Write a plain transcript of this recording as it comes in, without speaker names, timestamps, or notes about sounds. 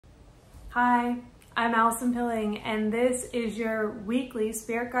Hi, I'm Allison Pilling, and this is your weekly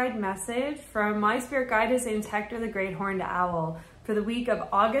spirit guide message from my spirit guide. His name's Hector, the Great Horned Owl, for the week of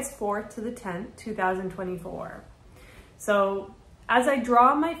August 4th to the 10th, 2024. So as I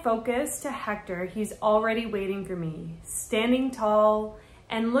draw my focus to Hector, he's already waiting for me, standing tall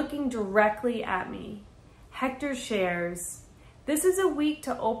and looking directly at me. Hector shares, "This is a week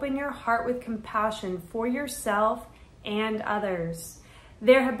to open your heart with compassion for yourself and others.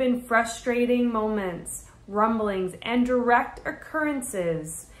 There have been frustrating moments, rumblings, and direct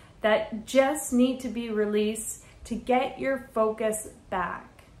occurrences that just need to be released to get your focus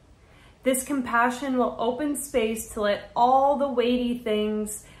back. This compassion will open space to let all the weighty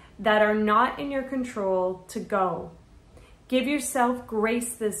things that are not in your control to go. Give yourself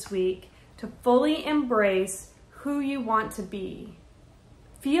grace this week to fully embrace who you want to be.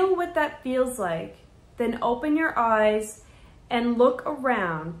 Feel what that feels like, then open your eyes and look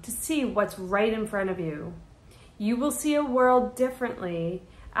around to see what's right in front of you. You will see a world differently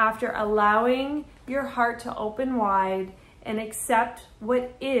after allowing your heart to open wide and accept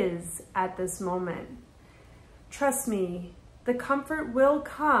what is at this moment. Trust me, the comfort will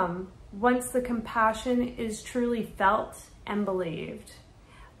come once the compassion is truly felt and believed.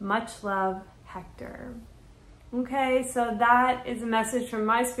 Much love, Hector." Okay, so that is a message from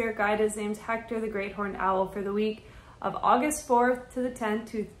my spirit guide. His name's Hector, the Great Horned Owl, for the week of August 4th to the 10th,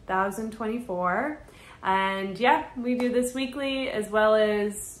 2024. And yeah, we do this weekly as well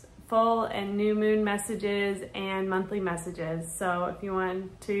as full and new moon messages and monthly messages. So if you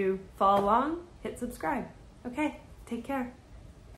want to follow along, hit subscribe. Okay, take care.